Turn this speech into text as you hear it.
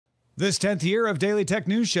This 10th year of Daily Tech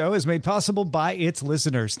News Show is made possible by its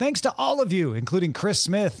listeners. Thanks to all of you, including Chris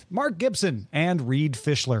Smith, Mark Gibson, and Reed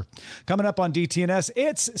Fischler. Coming up on DTNS,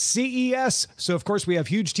 it's CES. So, of course, we have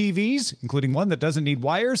huge TVs, including one that doesn't need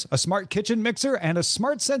wires, a smart kitchen mixer, and a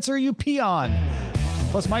smart sensor you pee on.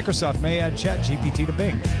 Plus, Microsoft may add ChatGPT to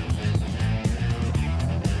Bing.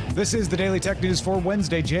 This is the Daily Tech News for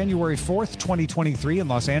Wednesday, January 4th, 2023 in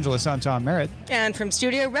Los Angeles. I'm Tom Merritt. And from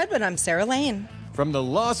Studio Redwood, I'm Sarah Lane. From the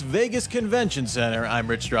Las Vegas Convention Center, I'm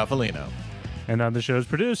Rich Stroffolino. And I'm the show's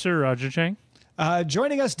producer, Roger Chang.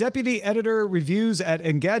 Joining us, Deputy Editor Reviews at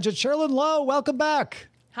Engadget, Cherlynn Low. Welcome back.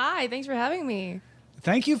 Hi, thanks for having me.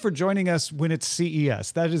 Thank you for joining us when it's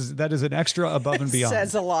CES. That is an extra above and beyond.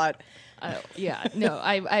 Says a lot.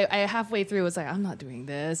 I halfway through was like, I'm not doing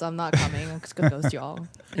this. I'm not coming. I'm just going to ghost y'all.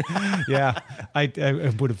 Yeah, I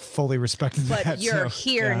would have fully respected that. But you're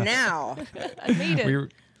here now. I made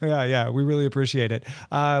it. We really appreciate it.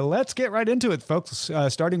 Let's get right into it, folks,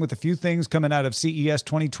 starting with a few things coming out of CES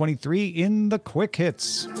 2023 in the quick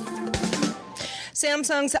hits.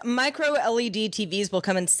 Samsung's micro LED TVs will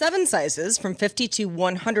come in 7 sizes from 50 to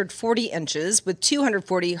 140 inches with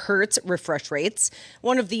 240 hertz refresh rates.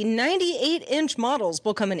 One of the 98-inch models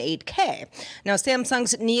will come in 8K. Now,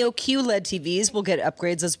 Samsung's Neo QLED TVs will get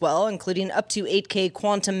upgrades as well, including up to 8K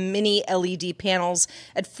quantum mini LED panels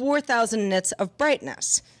at 4,000 nits of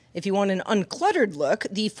brightness. If you want an uncluttered look,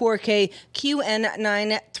 the 4K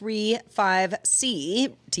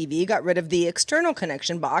QN935C TV got rid of the external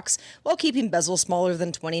connection box while keeping bezel smaller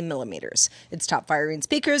than 20 millimeters. Its top-firing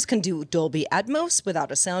speakers can do Dolby Atmos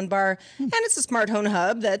without a soundbar, and it's a smart home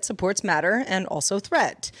hub that supports Matter and also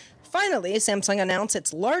Thread. Finally, Samsung announced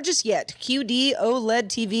its largest yet QD OLED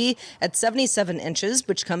TV at 77 inches,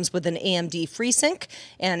 which comes with an AMD FreeSync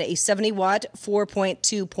and a 70-watt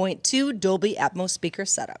 4.2.2 Dolby Atmos speaker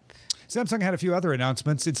setup. Samsung had a few other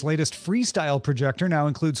announcements. Its latest Freestyle projector now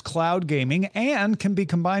includes cloud gaming and can be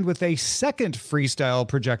combined with a second Freestyle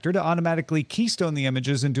projector to automatically keystone the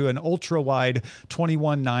images into an ultra-wide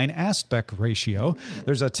 21:9 aspect ratio.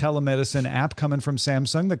 There's a telemedicine app coming from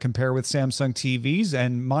Samsung that can pair with Samsung TVs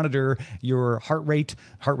and monitor your heart rate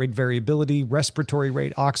variability, respiratory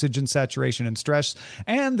rate, oxygen saturation, and stress.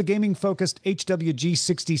 And the gaming-focused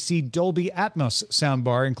HWG60C Dolby Atmos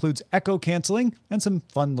soundbar includes echo canceling and some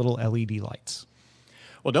fun little LED lights.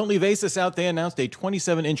 Well, don't leave Asus out. They announced a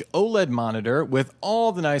 27-inch OLED monitor with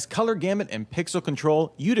all the nice color gamut and pixel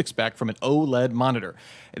control you'd expect from an OLED monitor.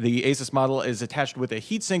 The Asus model is attached with a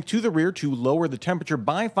heatsink to the rear to lower the temperature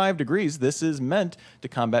by 5 degrees. This is meant to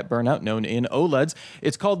combat burnout known in OLEDs.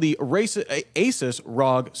 It's called the Asus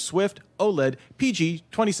ROG Swift OLED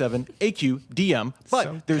PG27AQ-DM,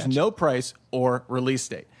 but there's no price or release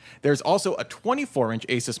date. There's also a 24-inch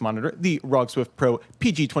Asus monitor, the ROG Swift Pro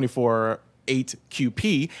PG24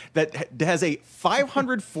 8QP, that has a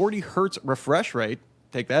 540 hertz refresh rate.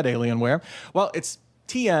 Take that, Alienware. Well, it's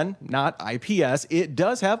TN, not IPS. It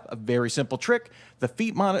does have a very simple trick.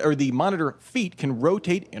 The monitor feet can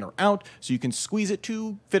rotate in or out, so you can squeeze it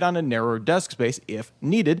to fit on a narrower desk space if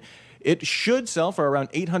needed. It should sell for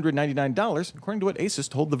around $899, according to what Asus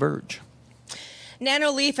told The Verge.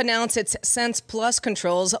 Nanoleaf announced its Sense Plus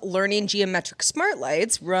controls learning geometric smart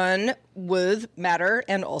lights run with Matter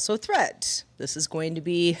and also Thread. This is going to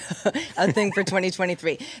be a thing for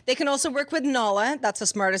 2023. They can also work with Nala. That's a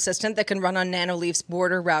smart assistant that can run on Nanoleaf's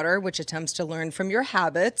border router, which attempts to learn from your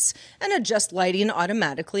habits and adjust lighting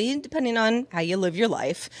automatically, depending on how you live your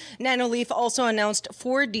life. Nanoleaf also announced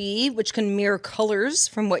 4D, which can mirror colors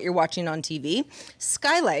from what you're watching on TV,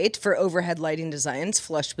 Skylight for overhead lighting designs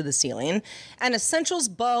flush with the ceiling, and Essentials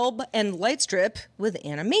bulb and light strip with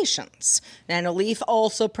animations. Nanoleaf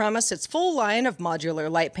also promised its full line of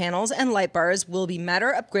modular light panels and light bars will be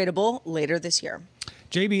Matter upgradable later this year.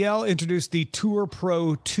 JBL introduced the Tour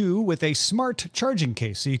Pro 2 with a smart charging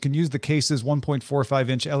case. So you can use the case's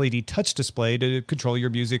 1.45-inch LED touch display to control your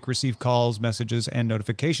music, receive calls, messages, and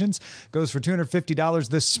notifications. Goes for $250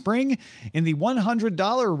 this spring. In the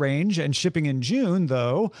 $100 range and shipping in June,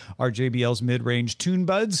 though, are JBL's mid-range Tune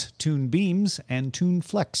Buds, Tune Beams, and Tune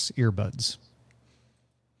Flex earbuds.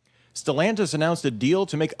 Stellantis announced a deal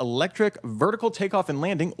to make electric vertical takeoff and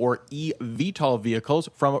landing, or eVTOL, vehicles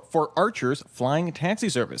for Archer's flying taxi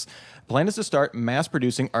service. The plan is to start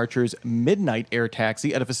mass-producing Archer's Midnight Air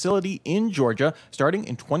Taxi at a facility in Georgia starting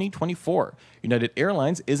in 2024. United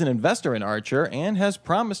Airlines is an investor in Archer and has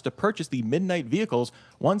promised to purchase the Midnight vehicles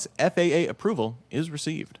once FAA approval is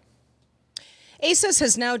received. Asus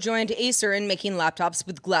has now joined Acer in making laptops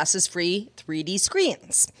with glasses-free 3D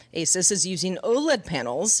screens. Asus is using OLED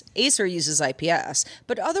panels, Acer uses IPS,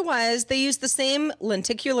 but otherwise they use the same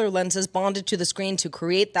lenticular lenses bonded to the screen to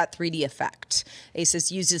create that 3D effect. Asus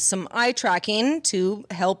uses some eye tracking to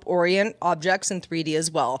help orient objects in 3D as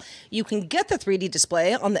well. You can get the 3D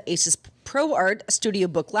display on the Asus ProArt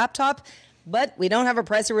StudioBook laptop, but we don't have a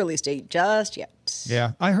price or release date just yet.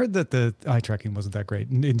 Yeah, I heard that the eye tracking wasn't that great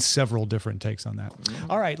in several different takes on that.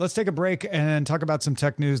 All right, let's take a break and talk about some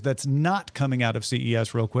tech news that's not coming out of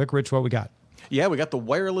CES real quick. Rich, what we got? Yeah, we got the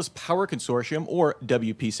Wireless Power Consortium, or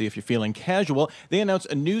WPC if you're feeling casual. They announced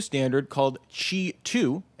a new standard called Qi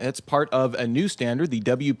 2. It's part of a new standard. The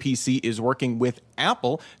WPC is working with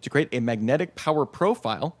Apple to create a magnetic power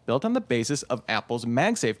profile built on the basis of Apple's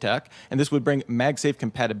MagSafe tech, and this would bring MagSafe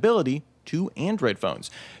compatibility to Android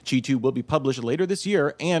phones. Qi 2 will be published later this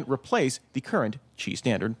year and replace the current Qi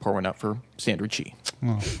standard. Pour one out for standard Qi.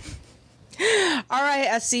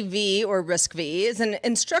 RISC-V, or RISC-V, is an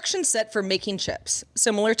instruction set for making chips,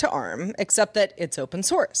 similar to ARM, except that it's open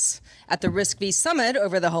source. At the RISC-V Summit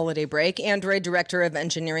over the holiday break, Android Director of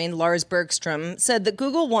Engineering Lars Bergstrom said that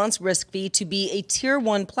Google wants RISC-V to be a Tier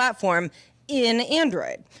 1 platform in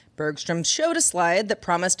Android. Bergstrom showed a slide that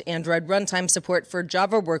promised Android runtime support for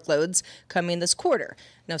Java workloads coming this quarter.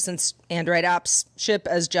 Now, since Android apps ship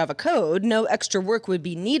as Java code, no extra work would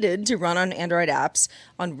be needed to run on Android apps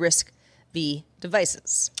on RISC-V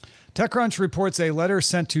devices. TechCrunch reports a letter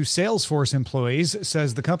sent to Salesforce employees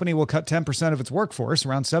says the company will cut 10% of its workforce,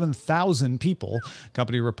 around 7,000 people. The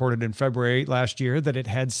company reported in February last year that it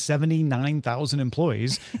had 79,000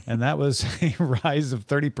 employees, and that was a rise of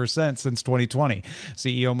 30% since 2020.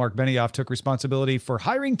 CEO Mark Benioff took responsibility for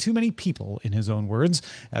hiring too many people, in his own words,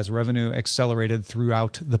 as revenue accelerated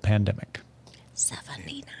throughout the pandemic.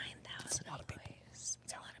 79,000 employees. That's a lot of people.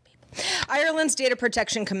 Ireland's Data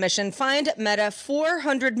Protection Commission fined Meta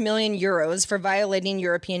 400 million euros for violating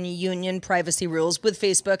European Union privacy rules with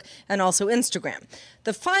Facebook and also Instagram.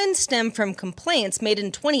 The fines stem from complaints made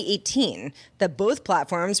in 2018 that both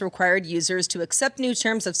platforms required users to accept new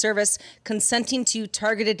terms of service consenting to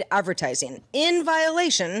targeted advertising in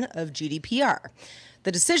violation of GDPR.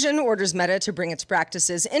 The decision orders Meta to bring its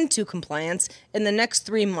practices into compliance in the next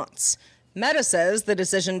 3 months. Meta says the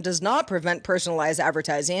decision does not prevent personalized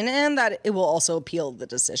advertising and that it will also appeal the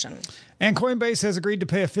decision. And Coinbase has agreed to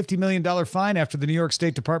pay a $50 million fine after the New York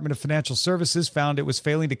State Department of Financial Services found it was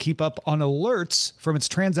failing to keep up on alerts from its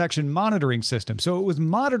transaction monitoring system. So it was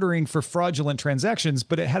monitoring for fraudulent transactions,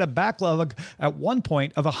 but it had a backlog at one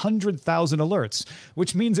point of 100,000 alerts,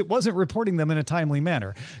 which means it wasn't reporting them in a timely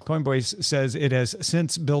manner. Coinbase says it has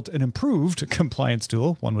since built an improved compliance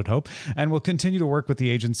tool, one would hope, and will continue to work with the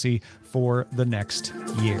agency for the next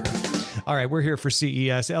year. All right, we're here for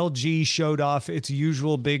CES. LG showed off its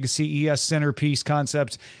usual big CES centerpiece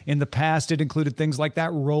concept. In the past, it included things like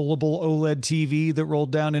that rollable OLED TV that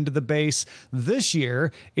rolled down into the base. This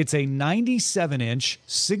year, it's a 97-inch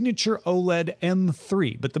signature OLED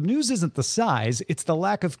M3. But the news isn't the size, it's the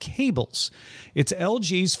lack of cables. It's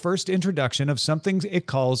LG's first introduction of something it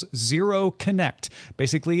calls Zero Connect.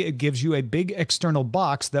 Basically, it gives you a big external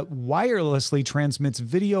box that wirelessly transmits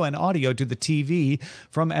video and audio to the TV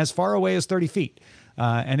from as far away as 30 feet.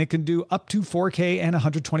 And it can do up to 4K and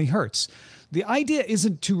 120 hertz. The idea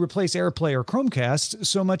isn't to replace AirPlay or Chromecast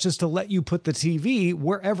so much as to let you put the TV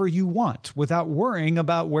wherever you want without worrying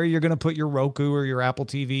about where you're going to put your Roku or your Apple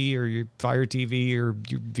TV or your Fire TV or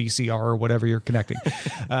your VCR or whatever you're connecting.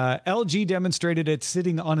 LG demonstrated it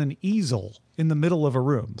sitting on an easel in the middle of a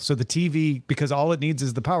room. So the TV, because all it needs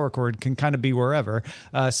is the power cord, can kind of be wherever.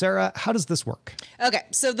 Sarah, how does this work? Okay,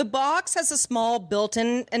 so the box has a small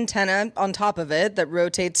built-in antenna on top of it that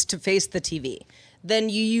rotates to face the TV. Then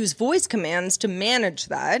you use voice commands to manage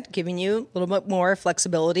that, giving you a little bit more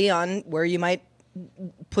flexibility on where you might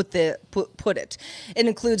put it. It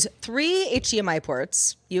includes 3 HDMI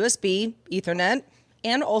ports, USB, Ethernet,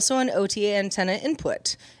 and also an OTA antenna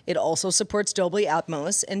input. It also supports Dolby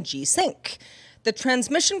Atmos and G-Sync. The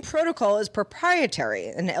transmission protocol is proprietary,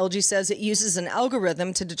 and LG says it uses an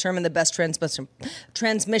algorithm to determine the best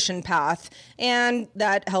transmission path, and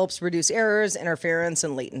that helps reduce errors, interference,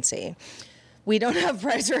 and latency. We don't have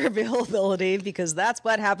price or availability because that's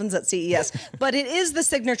what happens at CES, but it is the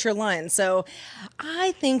signature line, so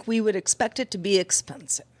I think we would expect it to be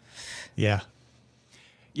expensive. Yeah.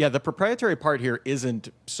 Yeah, the proprietary part here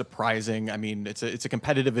isn't surprising. I mean, it's a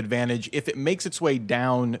competitive advantage. If it makes its way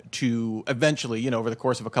down to eventually, over the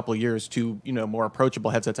course of a couple of years to, more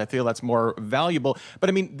approachable headsets, I feel that's more valuable. But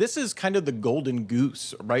I mean, this is kind of the golden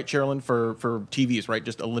goose, right, Cherlynn, for TVs, right?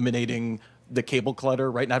 Just eliminating the cable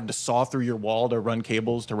clutter, right? And having to saw through your wall to run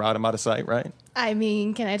cables to route them out of sight, right? I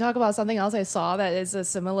mean, can I talk about something else I saw that is a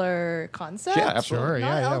similar concept? Yeah, absolutely. Sure,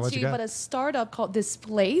 Not yeah, what you LG, got? but a startup called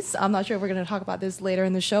Displace. I'm not sure if we're going to talk about this later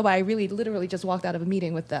in the show, but I really literally just walked out of a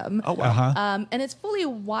meeting with them. Oh, wow. And it's fully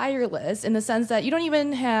wireless in the sense that you don't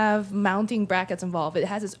even have mounting brackets involved. It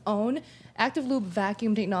has its own active loop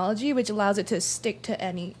vacuum technology, which allows it to stick to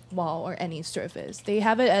any wall or any surface. They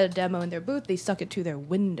have it at a demo in their booth. They stuck it to their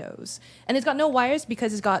windows. And it's got no wires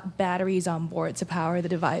because it's got batteries on board to power the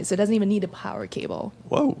device. It doesn't even need a power cable.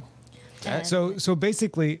 Whoa. So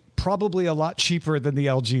basically, probably a lot cheaper than the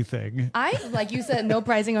LG thing. Like you said, no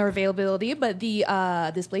pricing or availability, but the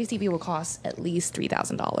Displace TV will cost at least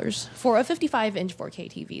 $3,000 for a 55-inch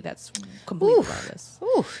 4K TV. That's completely wireless.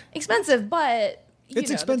 Expensive, but It's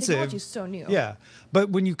the expensive. technology's so new. Yeah,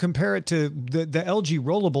 but when you compare it to the LG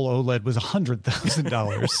rollable OLED was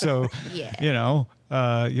 $100,000. So Yeah.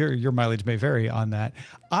 your mileage may vary on that.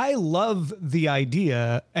 I love the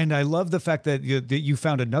idea, and I love the fact that you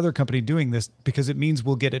found another company doing this, because it means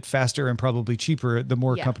we'll get it faster and probably cheaper the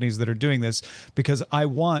more companies that are doing this. Because I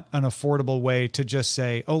want an affordable way to just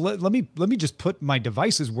say, oh, let me just put my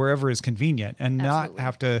devices wherever is convenient and not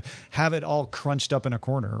have to have it all crunched up in a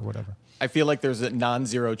corner or whatever. I feel like there's a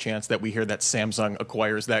non-zero chance that we hear that Samsung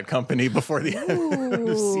acquires that company before the end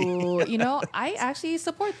of CES. I actually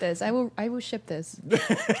support this. I will ship this.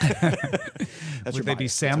 Would they be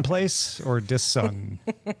Samplace or Dissung?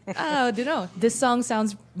 Oh, don't know. This song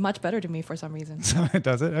sounds much better to me for some reason.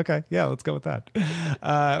 Does it? Okay. Yeah, let's go with that.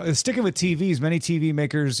 Sticking with TVs, many TV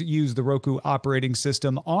makers use the Roku operating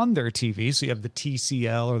system on their TV. So you have the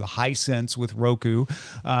TCL or the Hisense with Roku.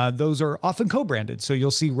 Those are often co-branded. So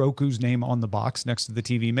you'll see Roku's name on the box next to the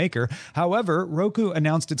TV maker. However, Roku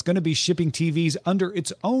announced it's going to be shipping TVs under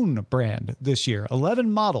its own brand this year.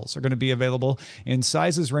 11 models are going to be available in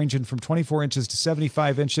sizes ranging from 24 inches to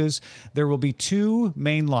 75 inches. There will be two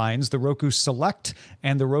main lines, the Roku Select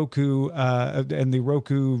and the Roku the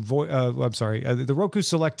Roku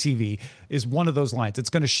Select TV is one of those lines. It's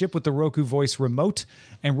going to ship with the Roku Voice Remote,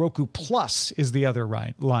 and Roku Plus is the other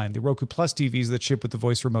line. The Roku Plus TVs that ship with the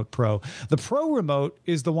Voice Remote Pro. The Pro Remote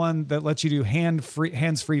is the one that lets you do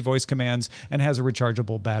hands-free voice commands and has a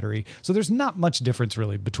rechargeable battery. So there's not much difference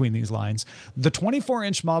really between these lines. The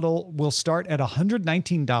 24-inch model will start at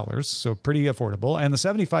 $119, so pretty affordable, and the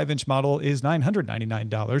 75-inch model is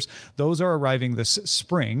 $999. Those are arriving this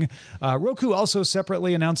spring. Roku also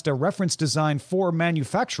separately announced a reference design for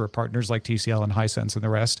manufacturer partners like TCL and Hisense and the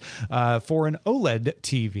rest for an OLED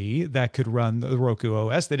TV that could run the Roku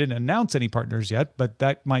OS. They didn't announce any partners yet, but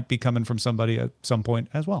that might be coming from somebody at some point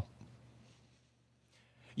as well.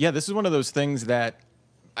 Yeah, this is one of those things that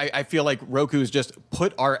I feel like Roku's just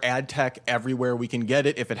put our ad tech everywhere we can get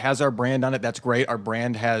it. If it has our brand on it, that's great. Our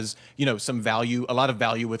brand has, some value, a lot of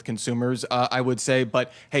value with consumers, I would say.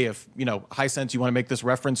 But hey, if, Hisense, you want to make this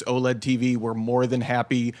reference OLED TV, we're more than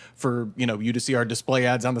happy for, you to see our display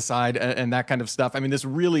ads on the side and that kind of stuff. I mean, this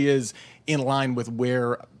really is in line with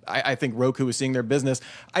where I think Roku is seeing their business.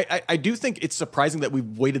 I do think it's surprising that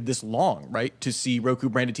we've waited this long, right, to see Roku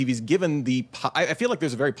branded TVs, given I feel like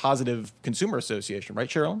there's a very positive consumer association, right,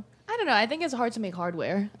 Cheryl? I don't know. I think it's hard to make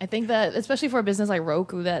hardware. I think that, especially for a business like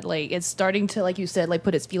Roku, that it's starting to, like you said,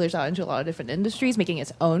 put its feelers out into a lot of different industries, making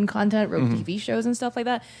its own content, Roku TV shows and stuff like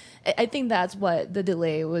that. I think that's what the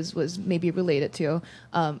delay was maybe related to.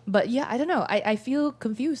 But yeah, I don't know. I feel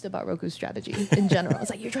confused about Roku's strategy in general. It's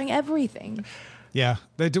like you're trying everything. Yeah,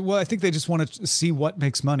 they do. Well, I think they just want to see what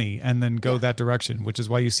makes money and then go that direction, which is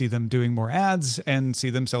why you see them doing more ads and see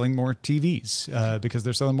them selling more TVs because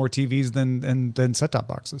they're selling more TVs than set-top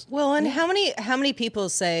boxes. Well, and how many people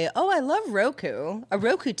say, "Oh, I love Roku, a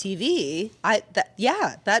Roku TV"?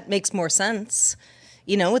 That makes more sense.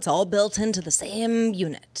 It's all built into the same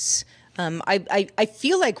unit. I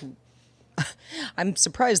feel like I'm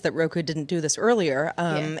surprised that Roku didn't do this earlier.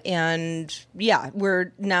 And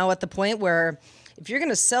we're now at the point where if you're going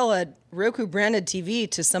to sell a Roku branded TV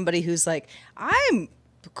to somebody who's like, I'm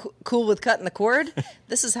cool with cutting the cord,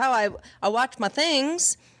 this is how I watch my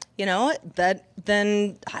things, then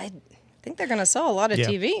I think they're going to sell a lot of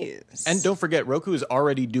TVs. And don't forget, Roku is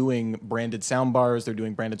already doing branded sound bars. They're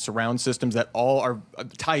doing branded surround systems that all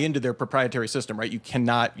tie into their proprietary system, right? You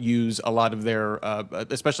cannot use a lot of their,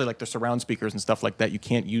 especially like their surround speakers and stuff like that. You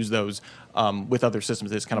can't use those with other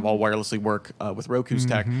systems. They just kind of all wirelessly work with Roku's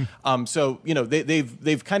tech. So,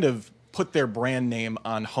 they've kind of put their brand name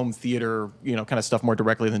on home theater, kind of stuff more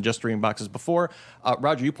directly than just streaming boxes before.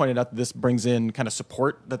 Roger, you pointed out that this brings in kind of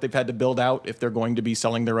support that they've had to build out if they're going to be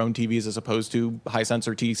selling their own TVs as opposed to Hisense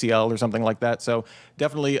or TCL or something like that. So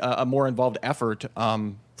definitely a more involved effort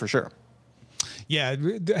for sure. Yeah,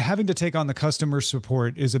 having to take on the customer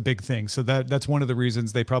support is a big thing. So that's one of the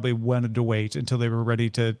reasons they probably wanted to wait until they were ready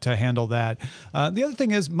to handle that. The other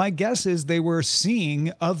thing is, my guess is they were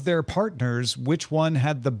seeing of their partners which one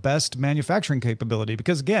had the best manufacturing capability.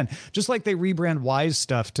 Because again, just like they rebrand Wise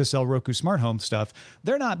stuff to sell Roku smart home stuff,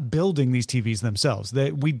 they're not building these TVs themselves.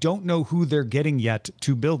 We don't know who they're getting yet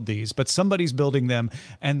to build these, but somebody's building them,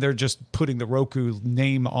 and they're just putting the Roku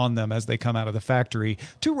name on them as they come out of the factory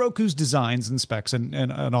to Roku's designs and specs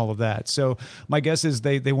and all of that. So my guess is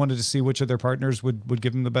they wanted to see which of their partners would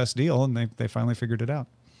give them the best deal, and they finally figured it out.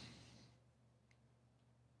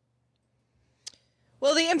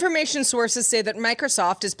 Well, the information sources say that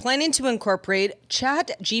Microsoft is planning to incorporate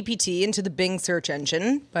ChatGPT into the Bing search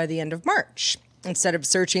engine by the end of March. Instead of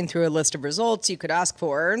searching through a list of results, you could ask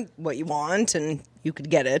for what you want and you could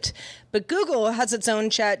get it. But Google has its own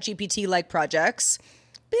ChatGPT-like projects,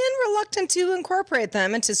 been reluctant to incorporate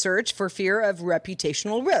them into search for fear of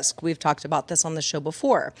reputational risk. We've talked about this on the show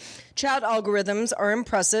before. Chat algorithms are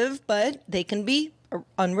impressive, but they can be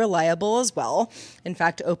unreliable as well. In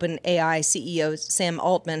fact, OpenAI CEO Sam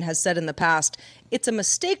Altman has said in the past, it's a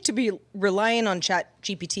mistake to be relying on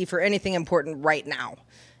ChatGPT for anything important right now.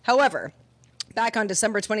 However, back on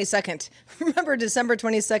December 22nd, remember December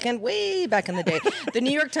 22nd, way back in the day, the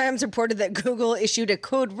New York Times reported that Google issued a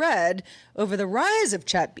code red over the rise of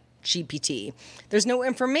ChatGPT. There's no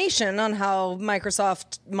information on how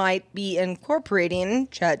Microsoft might be incorporating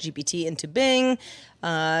ChatGPT into Bing,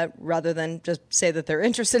 rather than just say that they're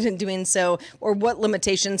interested in doing so, or what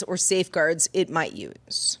limitations or safeguards it might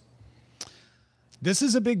use. This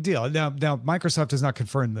is a big deal. Now, Microsoft has not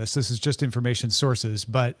confirmed this. This is just information sources.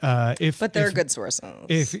 But they're good sources.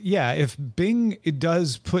 If Bing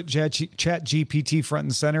does put ChatGPT front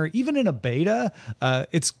and center, even in a beta,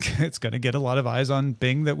 it's going to get a lot of eyes on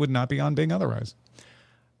Bing that would not be on Bing otherwise.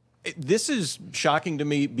 This is shocking to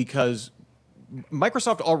me because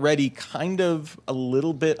Microsoft already kind of a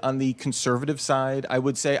little bit on the conservative side, I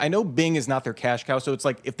would say. I know Bing is not their cash cow, so it's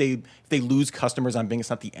like if they lose customers on Bing,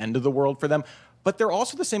 it's not the end of the world for them. But they're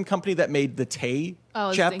also the same company that made the Tay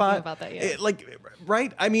chatbot. About that, yeah.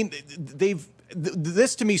 Right? I mean,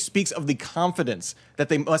 this to me speaks of the confidence that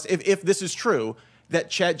they must, if this is true, that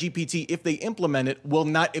ChatGPT, if they implement it, will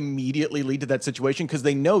not immediately lead to that situation because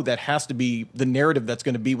they know that has to be the narrative that's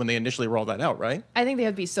going to be when they initially roll that out, right? I think they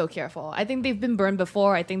have to be so careful. I think they've been burned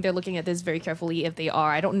before. I think they're looking at this very carefully if they are.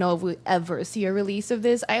 I don't know if we ever see a release of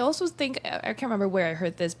this. I also think, I can't remember where I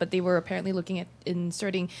heard this, but they were apparently looking at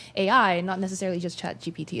inserting AI, not necessarily just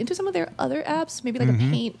ChatGPT, into some of their other apps, maybe like a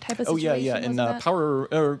Paint type of situation. Oh, yeah. And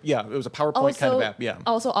it was a PowerPoint also, kind of app, yeah.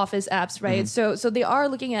 Also Office apps, right? So they are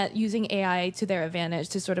looking at using AI to their advantage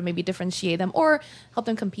to sort of maybe differentiate them or help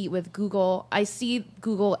them compete with Google. I see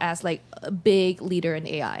Google as like a big leader in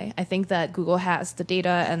AI. I think that Google has the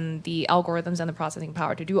data and the algorithms and the processing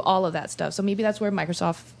power to do all of that stuff. So maybe that's where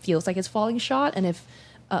Microsoft feels like it's falling short, and if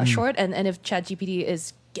short, and if ChatGPT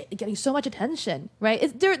is getting so much attention,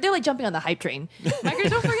 right? They're like jumping on the hype train. Don't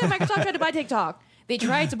forget, Microsoft tried to buy TikTok. They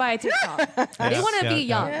tried to buy a TikTok. They want to be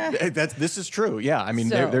young. Yeah. This is true. Yeah, I mean,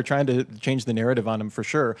 they're trying to change the narrative on them for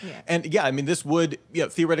sure. Yeah. And yeah, I mean, this would,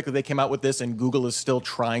 theoretically, they came out with this, and Google is still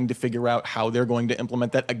trying to figure out how they're going to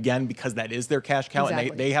implement that again because that is their cash cow,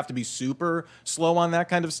 and they have to be super slow on that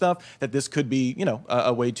kind of stuff. That this could be,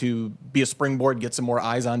 a way to be a springboard, get some more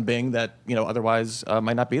eyes on Bing that otherwise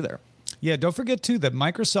might not be there. Yeah, don't forget, too, that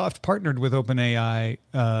Microsoft partnered with OpenAI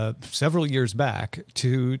several years back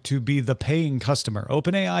to be the paying customer.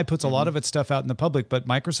 OpenAI puts a lot of its stuff out in the public, but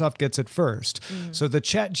Microsoft gets it first. So the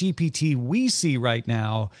ChatGPT we see right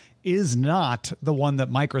now is not the one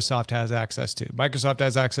that Microsoft has access to. Microsoft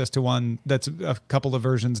has access to one that's a couple of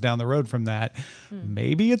versions down the road from that.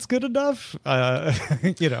 Maybe it's good enough,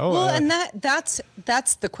 Well, and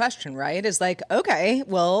that's the question, right? Is like, okay,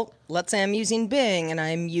 well, let's say I'm using Bing and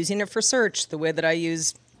I'm using it for search the way that I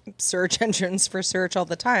use search engines for search all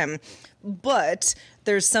the time. But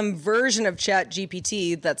there's some version of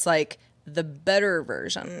ChatGPT that's like the better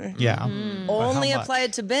version. Yeah. Only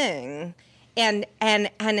applied to Bing. And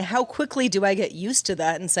how quickly do I get used to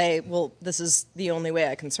that and say, well, this is the only way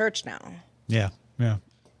I can search now? Yeah.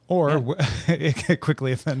 Or it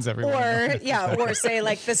quickly offends everyone. Or say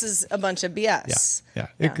like this is a bunch of BS. Yeah.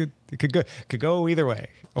 It could go either way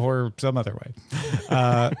or some other way.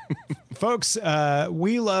 Folks,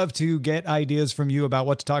 we love to get ideas from you about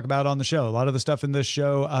what to talk about on the show. A lot of the stuff in this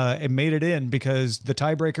show, it made it in because the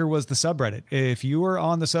tiebreaker was the subreddit. If you are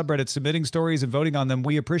on the subreddit submitting stories and voting on them,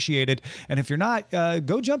 we appreciate it. And if you're not,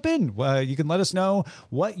 go jump in. You can let us know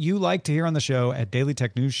what you like to hear on the show at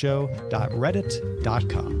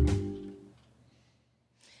dailytechnewsshow.reddit.com.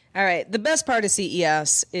 All right. The best part of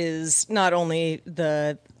CES is not only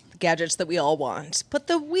the gadgets that we all want, but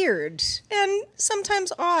the weird and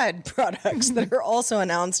sometimes odd products that are also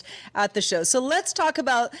announced at the show. So let's talk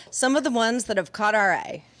about some of the ones that have caught our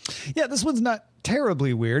eye. Yeah, this one's not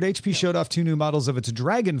terribly weird. HP showed off 2 new models of its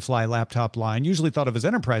Dragonfly laptop line, usually thought of as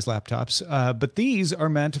enterprise laptops, but these are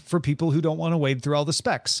meant for people who don't want to wade through all the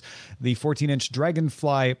specs. The 14-inch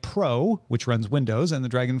Dragonfly Pro, which runs Windows, and the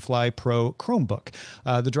Dragonfly Pro Chromebook.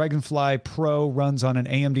 The Dragonfly Pro runs on an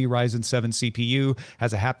AMD Ryzen 7 CPU,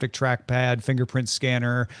 has a haptic trackpad, fingerprint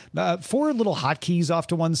scanner, 4 little hotkeys off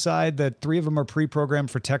to one side. That 3 of them are pre-programmed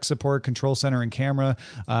for tech support, control center, and camera,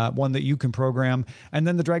 one that you can program. And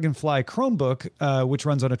then the Dragonfly Chromebook, which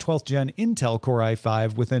runs on a 12th gen Intel Core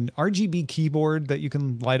i5 with an RGB keyboard that you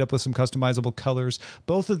can light up with some customizable colors.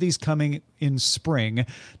 Both of these coming in spring.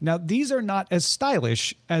 Now, these are not as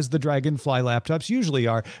stylish as the Dragonfly laptops usually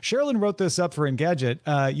are. Cherlynn wrote this up for Engadget.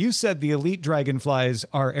 You said the Elite Dragonflies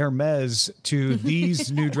are Hermes to these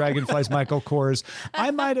new Dragonflies Michael Kors.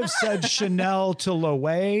 I might have said Chanel to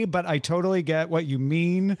Loewe, but I totally get what you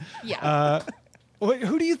mean. Yeah.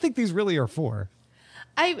 Who do you think these really are for?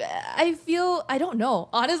 I feel, I don't know.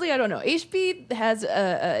 Honestly, I don't know. HP has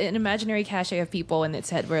an imaginary cachet of people in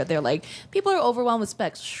its head where they're like, people are overwhelmed with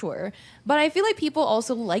specs, sure. But I feel like people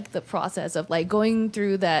also like the process of like going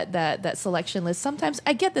through that selection list. Sometimes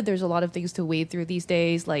I get that there's a lot of things to wade through these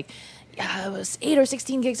days, like, yeah, it was 8 or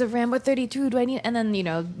 16 gigs of RAM, but 32, do I need? And then, you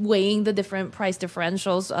know, weighing the different price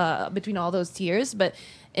differentials between all those tiers. But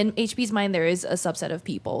in HP's mind, there is a subset of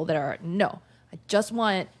people that are, no, I just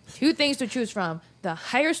want 2 things to choose from, the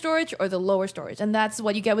higher storage or the lower storage. And that's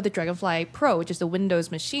what you get with the Dragonfly Pro, which is the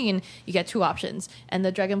Windows machine. You get 2 options. And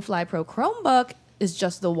the Dragonfly Pro Chromebook is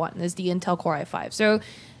just the one, is the Intel Core i5. So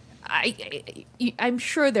I'm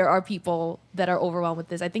sure there are people that are overwhelmed with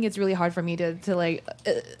this. I think it's really hard for me to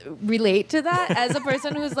relate to that. As a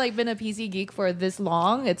person who's like been a PC geek for this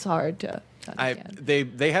long, it's hard to understand.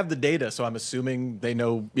 They have the data, so I'm assuming they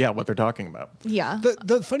know what they're talking about. Yeah.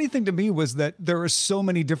 The funny thing to me was that there are so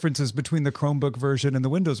many differences between the Chromebook version and the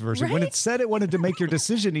Windows version. Right? When it said it wanted to make your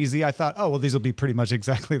decision easy, I thought, oh, well, these will be pretty much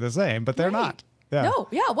exactly the same, but they're not. Yeah. No,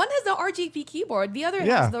 one has the RGB keyboard, the other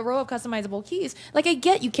Yeah. has the row of customizable keys. Like, I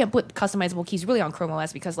get you can't put customizable keys really on Chrome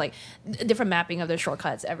OS because like different mapping of the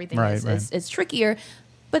shortcuts, everything is trickier.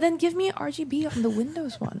 But then give me RGB on the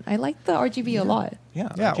Windows one. I like the RGB a lot. Yeah,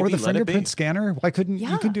 RGB, or the let it fingerprint be. scanner. Why couldn't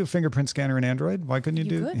you could Yeah. do a fingerprint scanner in Android? Why couldn't you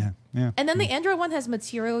do? could. Yeah. And then the Android one has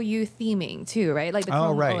Material U theming too, right? Like the Oh,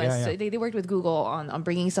 Chrome right, OS. yeah. So they worked with Google on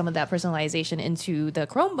bringing some of that personalization into the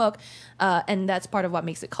Chromebook, and that's part of what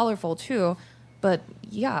makes it colorful too. But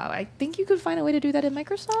yeah, I think you could find a way to do that in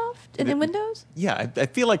Microsoft and in Windows. Yeah, I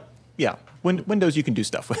feel like Windows you can do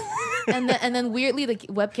stuff with. and then weirdly the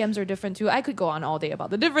webcams are different too. I could go on all day about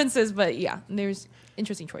the differences, but yeah, there's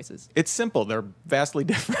interesting choices. It's simple. They're vastly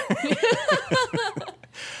different.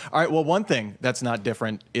 All right, well, one thing that's not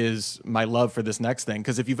different is my love for this next thing.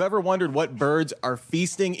 Because if you've ever wondered what birds are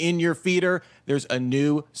feasting in your feeder, there's a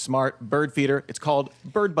new smart bird feeder. It's called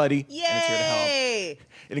Bird Buddy. Yay! And it's here to help.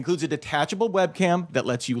 It includes a detachable webcam that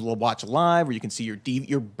lets you watch live, or you can see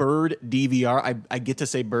your bird DVR. I get to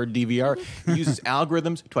say bird DVR. It uses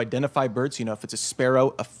algorithms to identify birds. You know, if it's a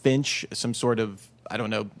sparrow, a finch, some sort of, I don't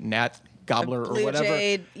know, gnat, gobbler, blue or whatever.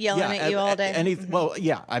 jay yelling at you all day. Well,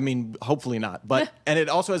 yeah, I mean, hopefully not. But and it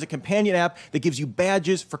also has a companion app that gives you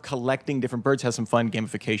badges for collecting different birds. Has some fun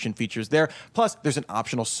gamification features there. Plus, there's an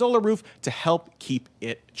optional solar roof to help keep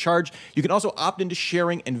it charged. You can also opt into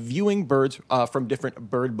sharing and viewing birds from different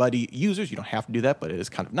Bird Buddy users. You don't have to do that, but it is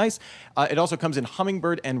kind of nice. It also comes in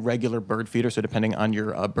hummingbird and regular bird feeder. So depending on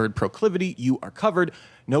your bird proclivity, you are covered.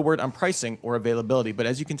 No word on pricing or availability. But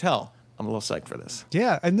as you can tell, I'm a little psyched for this.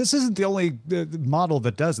 Yeah, and this isn't the only model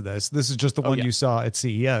that does this. This is just the one you saw at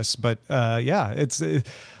CES. But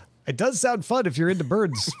it does sound fun if you're into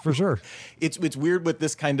birds, for sure. It's weird with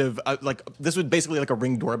this kind of this was basically like a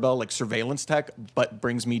Ring doorbell, like surveillance tech, but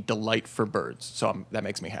brings me delight for birds. So that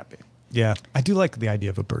makes me happy. Yeah, I do like the idea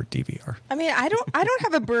of a bird DVR. I mean, I don't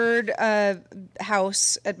have a bird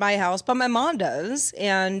house at my house, but my mom does.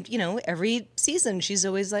 And, you know, every season she's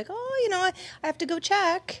always like, oh, you know, I have to go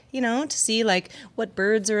check, you know, to see like what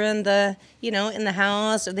birds are in the, you know, in the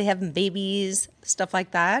house, or they having babies, stuff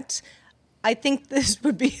like that. I think this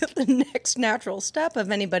would be the next natural step of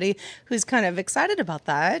anybody who's kind of excited about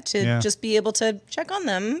that, to just be able to check on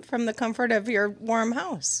them from the comfort of your warm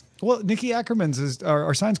house. Well, Nikki Ackermans,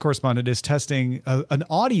 our science correspondent, is testing an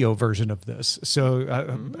audio version of this. So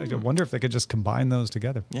I wonder if they could just combine those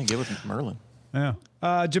together. Yeah, get with Merlin. Yeah.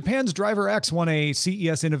 Japan's Driver X won a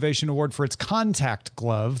CES Innovation Award for its contact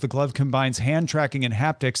glove. The glove combines hand tracking and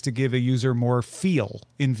haptics to give a user more feel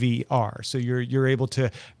in VR. So you're able to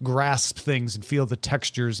grasp things and feel the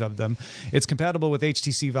textures of them. It's compatible with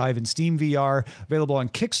HTC Vive and Steam VR. Available on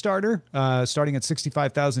Kickstarter, starting at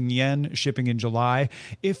 65,000 yen, shipping in July.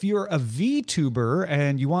 If you're a VTuber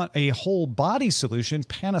and you want a whole body solution,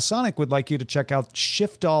 Panasonic would like you to check out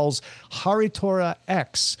Shiftal's Haritora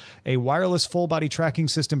X, a wireless full body tracking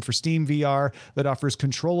system for Steam VR that offers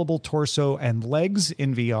controllable torso and legs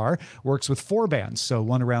in VR. Works with 4 bands, so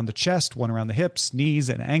one around the chest, one around the hips, knees,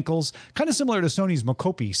 and ankles. Kind of similar to Sony's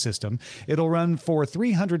Mokopi system. It'll run for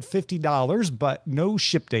 $350, but no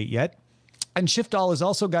ship date yet. And Shiftal has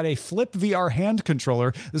also got a Flip VR hand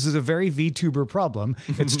controller. This is a very VTuber problem.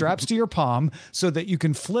 It straps to your palm so that you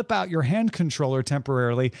can flip out your hand controller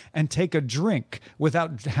temporarily and take a drink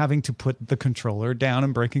without having to put the controller down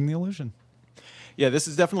and breaking the illusion. Yeah, this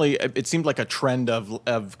is definitely, it seemed like a trend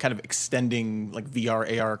of kind of extending like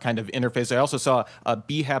VR, AR kind of interface. I also saw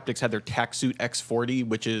B Haptics had their TacSuit X40,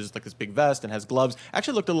 which is like this big vest and has gloves.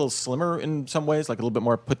 Actually looked a little slimmer in some ways, like a little bit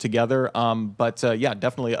more put together. But yeah,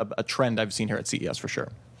 definitely a trend I've seen here at CES for sure.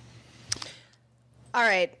 All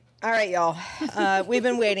right, y'all. We've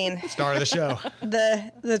been waiting. Star of the show.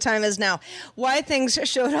 The time is now. Why Things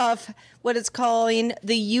showed off what it's calling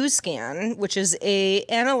the U-Scan, which is a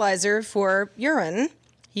analyzer for urine,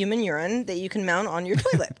 human urine, that you can mount on your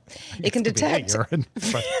toilet. It can detect urine.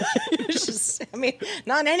 I mean,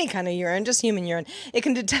 not any kind of urine, just human urine. It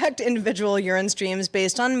can detect individual urine streams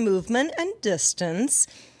based on movement and distance,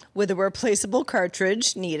 with a replaceable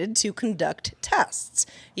cartridge needed to conduct tests.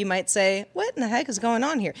 You might say, what in the heck is going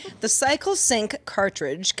on here? The CycleSync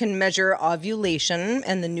cartridge can measure ovulation,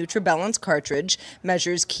 and the NutriBalance cartridge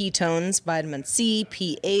measures ketones, vitamin C,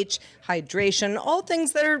 pH, hydration, all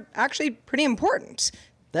things that are actually pretty important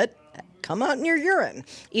that come out in your urine.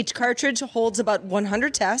 Each cartridge holds about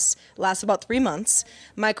 100 tests, lasts about 3 months.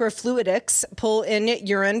 Microfluidics pull in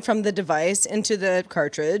urine from the device into the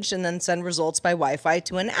cartridge and then send results by Wi-Fi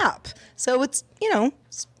to an app. So it's,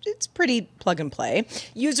 it's pretty plug and play.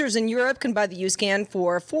 Users in Europe can buy the U-Scan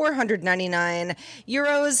for 499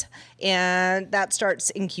 euros, and that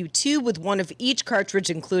starts in Q2 with one of each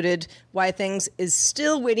cartridge included. Why Things is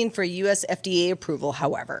still waiting for US FDA approval,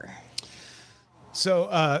 however. So,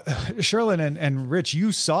 Cherlynn and Rich,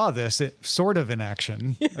 you saw this sort of in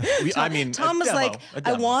action. Tom was like,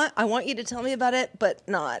 I want you to tell me about it, but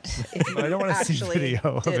not. If I don't want to see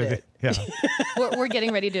video of it. Yeah. We're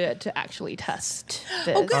getting ready to actually test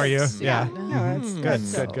this. Oh, good. Are you? Yeah. Good.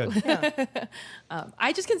 Good.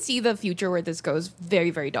 I just can see the future where this goes very,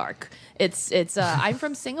 very dark. It's I'm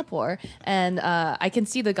from Singapore, and I can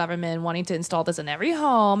see the government wanting to install this in every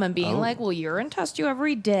home and being like, well, urine test you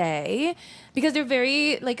every day, because they're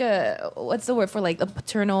very like what's the word for like a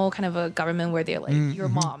paternal kind of a government where they're like your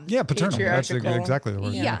mom. Yeah, paternal. That's exactly the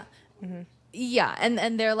word. Yeah. Mm-hmm. Yeah,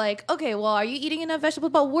 and they're like, okay, well, are you eating enough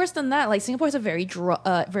vegetables? But worse than that, like Singapore is a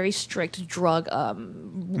very strict drug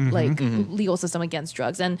legal system against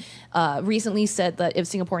drugs, and recently said that if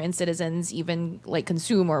Singaporean citizens even like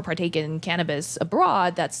consume or partake in cannabis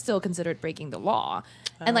abroad, that's still considered breaking the law.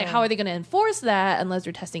 And like, how are they going to enforce that unless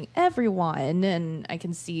they're testing everyone? And I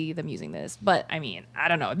can see them using this, but I mean, I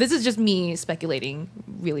don't know. This is just me speculating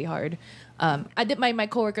really hard. I did my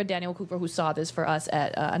coworker Daniel Cooper, who saw this for us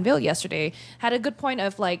at Unveil yesterday, had a good point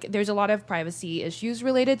of like there's a lot of privacy issues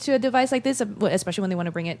related to a device like this, especially when they want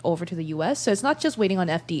to bring it over to the US. So it's not just waiting on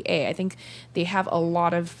FDA. I think they have a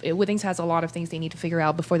lot of Withings has a lot of things they need to figure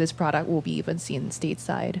out before this product will be even seen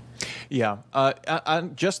stateside. Yeah,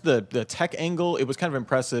 on just the tech angle, it was kind of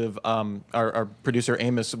impressive. Our producer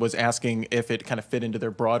Amos was asking if it kind of fit into their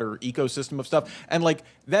broader ecosystem of stuff, and like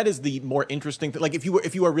that is the more interesting thing. Like if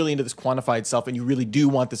you are really into this quantified self and you really do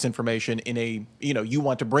want this information in a, you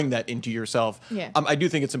want to bring that into yourself. Yeah. I do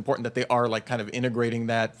think it's important that they are like kind of integrating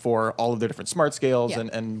that for all of their different smart scales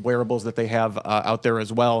and wearables that they have out there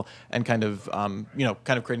as well, and kind of, kind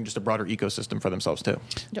of creating just a broader ecosystem for themselves too.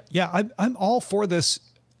 Yeah, I'm all for this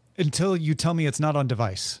until you tell me it's not on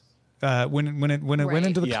device. When it went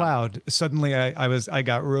into the cloud, suddenly I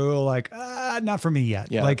got real like, not for me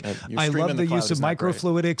yet. Yeah, like I love the use of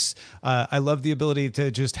microfluidics. I love the ability to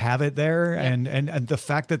just have it there, and the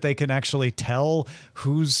fact that they can actually tell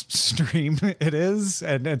whose stream it is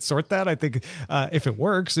and sort that. I think if it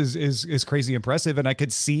works is crazy impressive, and I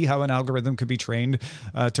could see how an algorithm could be trained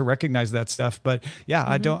to recognize that stuff. But yeah,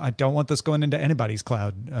 I don't want this going into anybody's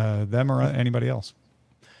cloud, them or anybody else.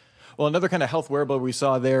 Well, another kind of health wearable we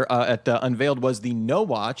saw there at Unveiled was the No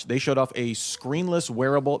Watch. They showed off a screenless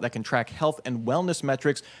wearable that can track health and wellness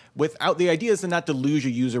metrics without the idea is to not deluge a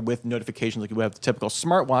user with notifications like you would have the typical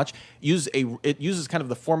smartwatch. It uses kind of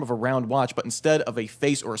the form of a round watch, but instead of a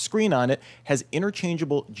face or a screen on it, has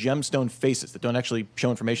interchangeable gemstone faces that don't actually show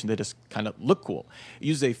information. They just kind of look cool. It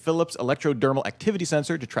uses a Philips electrodermal activity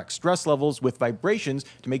sensor to track stress levels with vibrations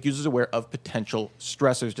to make users aware of potential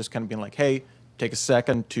stressors, just kind of being like, hey, take a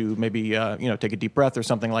second to maybe take a deep breath or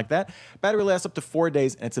something like that. Battery lasts up to 4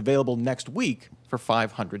 days, and it's available next week for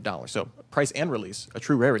 $500. So price and release, a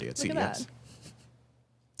true rarity at CES.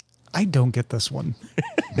 I don't get this one.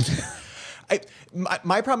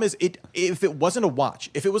 My problem is if it wasn't a watch,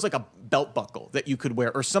 if it was like a belt buckle that you could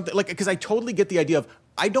wear or something, like, because I totally get the idea of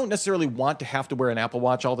I don't necessarily want to have to wear an Apple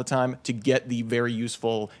Watch all the time to get the very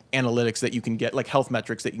useful analytics that you can get, like health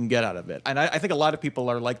metrics that you can get out of it. And I think a lot of people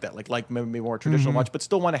are like that, like maybe more traditional watch, but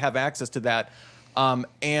still want to have access to that.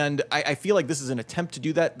 And I feel like this is an attempt to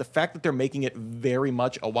do that. The fact that they're making it very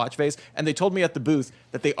much a watch face, and they told me at the booth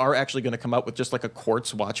that they are actually going to come out with just like a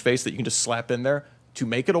quartz watch face that you can just slap in there to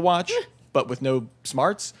make it a watch, but with no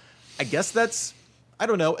smarts. I guess that's, I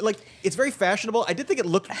don't know. Like, it's very fashionable. I did think it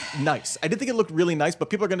looked nice. I did think it looked really nice, but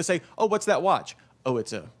people are going to say, oh, what's that watch? Oh,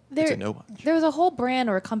 it's a no watch. There was a whole brand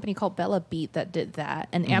or a company called Bella Beat that did that,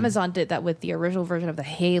 and Amazon did that with the original version of the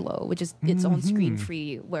Halo, which is its own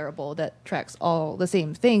screen-free wearable that tracks all the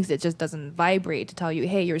same things. It just doesn't vibrate to tell you,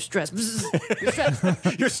 "Hey, you're stressed. You're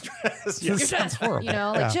stressed. You're stressed. You're stressed." Horrible. You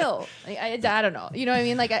know, like chill. I don't know. You know what I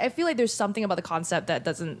mean? Like I feel like there's something about the concept that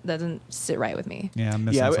doesn't sit right with me. Yeah, I'm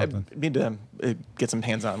missing something. I need to get some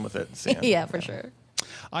hands-on with it. So, Yeah, for sure.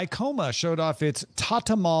 Icoma showed off its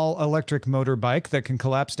Tatamal electric motorbike that can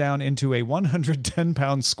collapse down into a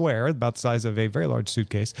 110-pound square, about the size of a very large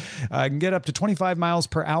suitcase. Can get up to 25 miles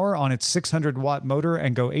per hour on its 600-watt motor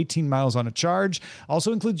and go 18 miles on a charge.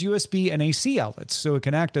 Also includes USB and AC outlets, so it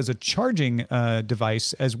can act as a charging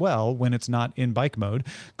device as well when it's not in bike mode.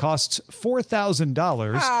 Costs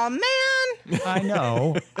 $4,000. Oh, man. I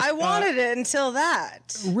know. I wanted it until that.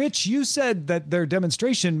 Rich, you said that their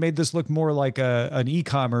demonstration made this look more like an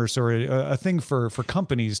e-commerce or a thing for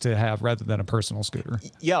companies to have rather than a personal scooter.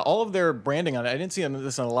 Yeah, all of their branding on it. I didn't see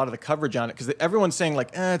this on a lot of the coverage on it because everyone's saying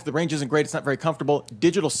like, the range isn't great. It's not very comfortable.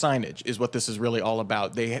 Digital signage is what this is really all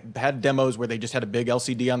about. They had demos where they just had a big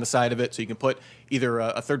LCD on the side of it, so you can put either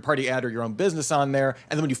a third-party ad or your own business on there.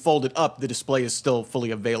 And then when you fold it up, the display is still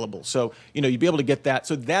fully available. So, you'd be able to get that.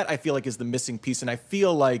 So that I feel like is the missing piece. And I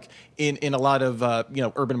feel like in a lot of,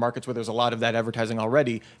 urban markets where there's a lot of that advertising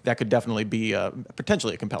already, that could definitely be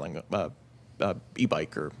potentially a compelling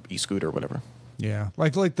e-bike or e-scooter or whatever. Yeah.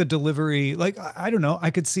 Like the delivery, like, I don't know.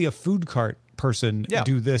 I could see a food cart person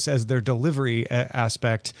do this as their delivery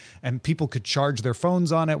aspect, and people could charge their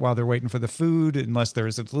phones on it while they're waiting for the food, unless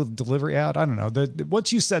there's a little delivery out. I don't know.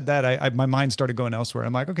 Once you said that, my mind started going elsewhere.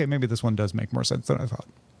 I'm like, okay, maybe this one does make more sense than I thought.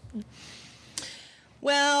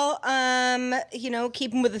 Well,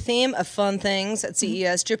 keeping with the theme of fun things at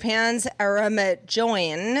CES, Japan's Aroma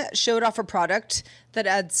showed off a product that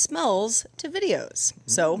adds smells to videos.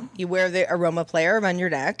 So you wear the aroma player around your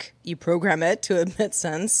neck, you program it to emit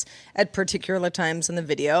scents at particular times in the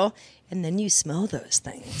video, and then you smell those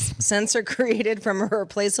things. Scents are created from a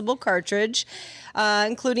replaceable cartridge,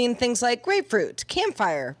 including things like grapefruit,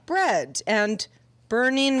 campfire, bread, and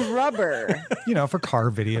burning rubber. For car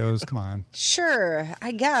videos. Come on. Sure,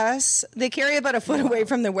 I guess. They carry about a foot away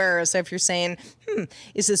from the wearer. So if you're saying,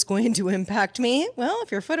 is this going to impact me? Well, if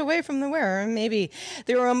you're a foot away from the wearer, maybe.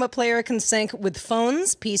 The aroma player can sync with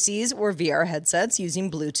phones, PCs, or VR headsets using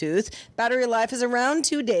Bluetooth. Battery life is around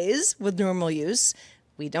 2 days with normal use.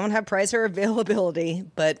 We don't have price or availability,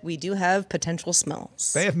 but we do have potential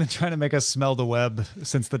smells. They have been trying to make us smell the web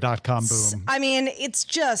since the .com boom. I mean, it's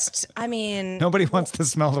just, nobody wants to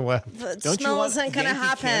smell the web. Smell isn't going to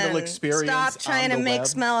happen. Stop trying to make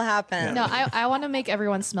smell happen. No, I want to make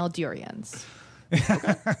everyone smell durians.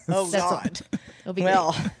 Oh, God. It'll be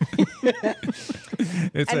Well, great.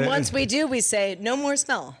 and once we do, we say, no more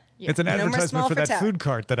smell. It's an advertisement for that food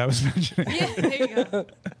cart that I was mentioning. Yeah, there you go.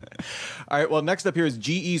 All right, well, next up here is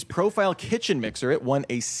GE's Profile Kitchen Mixer. It won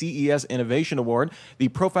a CES Innovation Award. The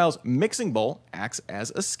Profile's mixing bowl acts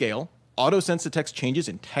as a scale, auto-sense detects changes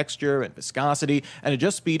in texture and viscosity, and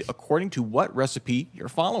adjusts speed according to what recipe you're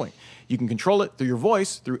following. You can control it through your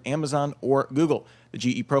voice through Amazon or Google. The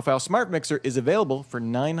GE Profile Smart Mixer is available for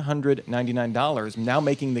 $999, now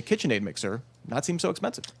making the KitchenAid mixer not seem so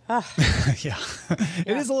expensive. Yeah.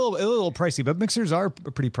 It is a little pricey, but mixers are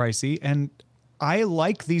pretty pricey. And I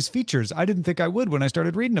like these features. I didn't think I would when I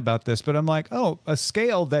started reading about this, but I'm like, oh, a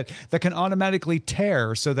scale that can automatically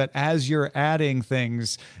tear so that as you're adding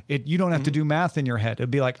things, you don't have to do math in your head.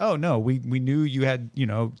 It'd be like, oh no, we knew you had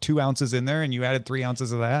 2 ounces in there and you added 3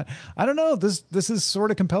 ounces of that. I don't know. This is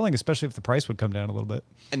sort of compelling, especially if the price would come down a little bit.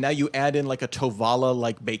 And now you add in like a Tovala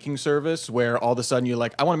like baking service where all of a sudden you're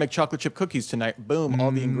like, I want to make chocolate chip cookies tonight. Boom, all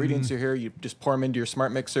the ingredients are here. You just pour them into your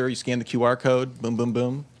smart mixer. You scan the QR code. Boom, boom,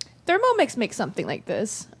 boom. Thermomix makes something like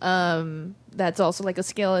this. That's also like a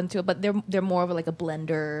scale into it, but they're more of like a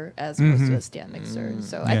blender as opposed to a stand mixer.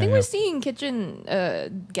 So I think we're seeing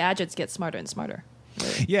kitchen gadgets get smarter and smarter.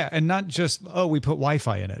 Really. Yeah, and not just we put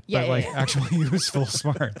Wi-Fi in it, but actually useful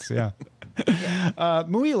smarts. Yeah.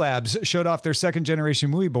 MUI Labs showed off their 2nd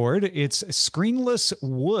generation MUI board. It's screenless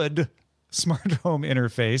wood smart home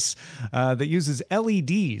interface that uses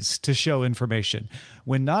LEDs to show information.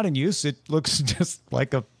 When not in use, it looks just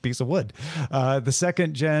like a piece of wood. The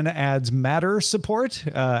 2nd gen adds Matter support,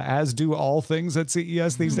 as do all things at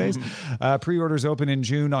CES these days. Pre-orders open in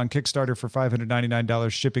June on Kickstarter for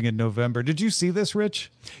 $599, shipping in November. Did you see this, Rich?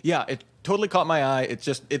 Yeah, it totally caught my eye.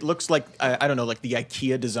 It looks like, I don't know, like the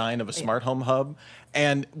IKEA design of a smart home hub.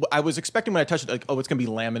 And I was expecting when I touched it, like, oh, it's going to be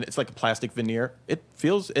laminate. It's like a plastic veneer. It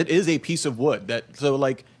is a piece of wood.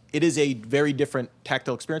 It is a very different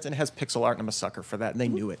tactile experience, and it has pixel art, and I'm a sucker for that, and they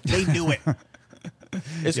knew it. They knew it.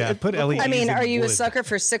 Put LEDs I mean, are you wood. a sucker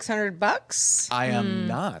for $600? I am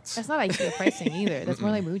not. That's not IKEA pricing either. That's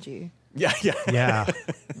more like Muji. Yeah.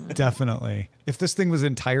 Definitely. If this thing was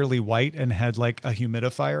entirely white and had like a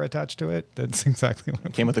humidifier attached to it, that's exactly what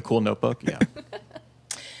it Came with a cool notebook. Yeah.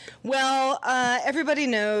 Well, everybody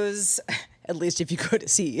knows, at least if you go to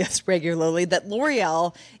CES regularly, that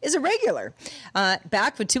L'Oreal is a regular.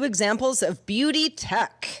 Back with 2 examples of beauty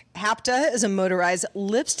tech. Hapta is a motorized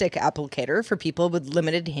lipstick applicator for people with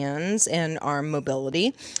limited hands and arm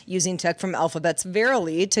mobility, using tech from Alphabet's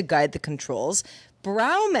Verily to guide the controls.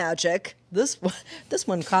 Brow Magic, this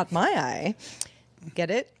one caught my eye.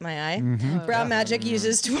 Get it? My eye. Brow Magic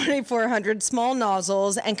uses 2,400 small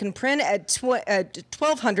nozzles and can print at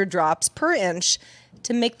 1,200 drops per inch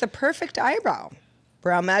to make the perfect eyebrow.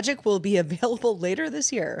 Brow Magic will be available later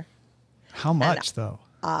this year. How much, though?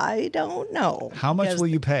 I don't know. How much will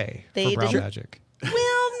you pay for Brow Magic?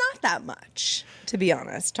 Well, not that much, to be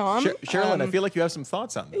honest, Tom. Cherlynn, I feel like you have some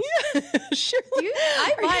thoughts on this. Sure.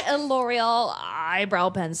 I buy a L'Oreal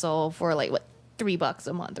eyebrow pencil for like what, $3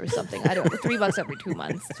 a month or something. I don't know, $3 every 2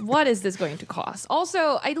 months. What is this going to cost?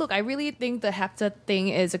 Also, I really think the Hapta thing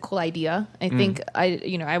is a cool idea. I think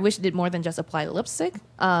I wish it did more than just apply lipstick.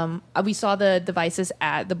 We saw the devices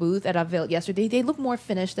at the booth at Unveil yesterday. They look more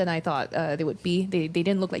finished than I thought they would be. They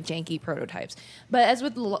didn't look like janky prototypes. But as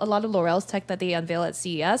with a lot of L'Oreal's tech that they unveil at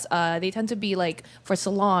CES, they tend to be like for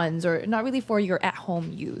salons or not really for your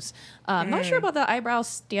at-home use. I'm not sure about the eyebrow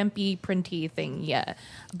stampy printy thing yet,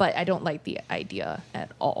 but I don't like the idea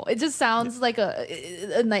at all. It just sounds like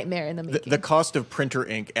a nightmare in the making. The cost of printer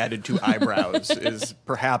ink added to eyebrows is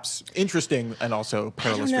perhaps interesting and also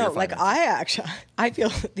perilous. No, like I feel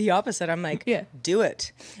the opposite. I'm like, do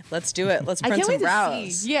it. Let's do it. Let's print some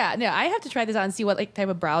brows. Yeah, no, I have to try this out and see what like type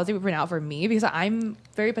of brows they would print out for me because I'm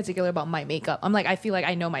very particular about my makeup. I'm like, I feel like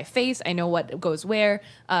I know my face, I know what goes where,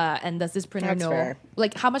 and does this printer know fair.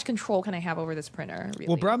 like how much control can I have over this printer? Really?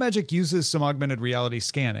 Well, Brow Magic uses some augmented reality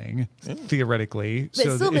scanning, theoretically, but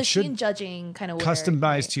so still that it should machine judging kind of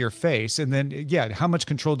customize to your face, and then how much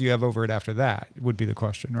control do you have over it after that? Would be the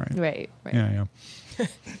question, right? Right. Yeah.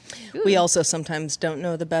 We also sometimes don't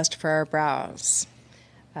know the best for our brows.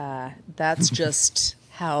 That's just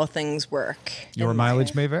how things work. Your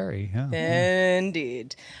mileage may vary. Yeah.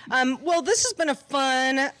 Indeed. Well, this has been a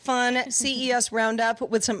fun CES roundup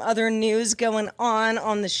with some other news going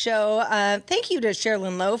on the show. Thank you to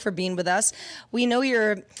Cherlynn Low for being with us. We know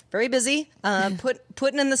you're very busy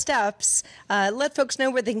putting in the steps. Let folks know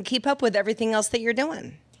where they can keep up with everything else that you're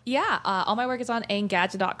doing. Yeah, all my work is on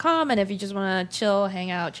engadget.com, and if you just want to chill, hang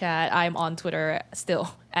out, chat, I'm on Twitter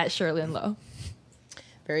still at Cherlynn Low.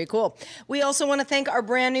 Very cool. We also want to thank our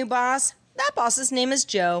brand new boss. That boss's name is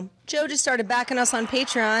Joe. Joe just started backing us on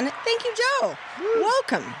Patreon. Thank you, Joe.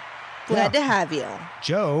 Welcome. Glad to have you.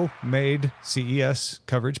 Joe made CES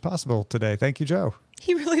coverage possible today. Thank you, Joe.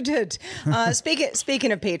 He really did.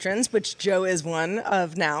 Speaking of patrons, which Joe is one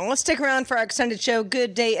of now, let's stick around for our extended show,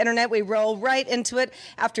 Good Day Internet. We roll right into it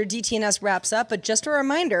after DTNS wraps up. But just a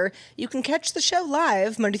reminder, you can catch the show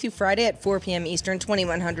live Monday through Friday at 4 p.m. Eastern,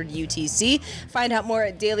 2100 UTC. Find out more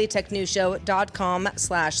at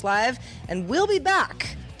dailytechnewsshow.com/live. And we'll be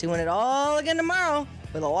back doing it all again tomorrow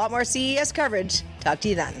with a lot more CES coverage. Talk to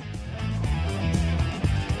you then.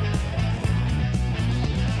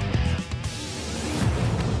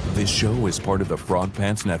 This show is part of the Frog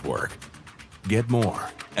Pants Network. Get more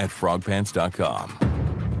at frogpants.com.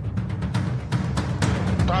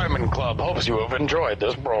 Diamond Club hopes you have enjoyed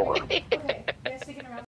this program.